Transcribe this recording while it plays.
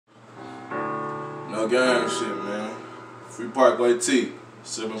No gang shit, man. Free Parkway T,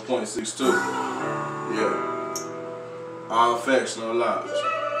 7.62. Yeah. All facts, no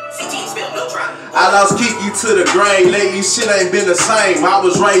lies. I lost Kiki to the grain, lately shit ain't been the same. I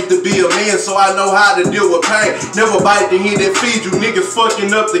was raised to be a man, so I know how to deal with pain. Never bite the hand that feeds you, niggas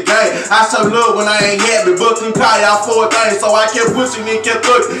fucking up the game. I show love when I ain't happy, but can call y'all for a thing. So I kept pushing and kept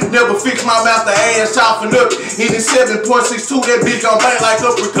looking. Never fix my mouth to ass out for nothing. In the 7.62, that bitch gon' bang like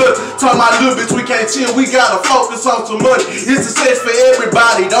uppercut. Tell my little bitch we can't chill, we gotta focus on some money. It's success for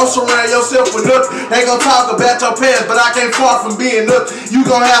everybody, don't surround yourself with nothing. They gon' talk about your past, but I can't far from being nothing. You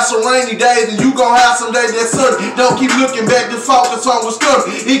gon' have some rainy days and you gon' have some days that sunny. Don't keep looking back, just focus on what's coming.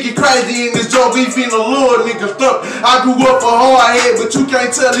 It get crazy in this joint, we finna lure niggas up. I grew up a hard head, but you can't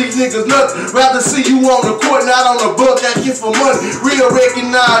tell these niggas nothing. Rather see you on the court, not on the book, asking for money. Real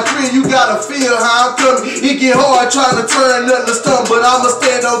recognize real, you gotta feel how I'm coming. It get hard trying to turn nothing to stun, but I'ma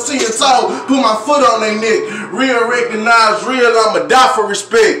stand on 10 toes, put my foot on their neck. Real recognize real, I'ma die for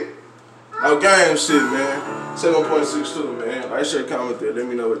respect. No game shit, man. 7.62, man. Like, share, comment there. Let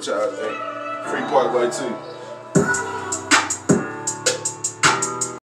me know what y'all think. Free Parkway 2.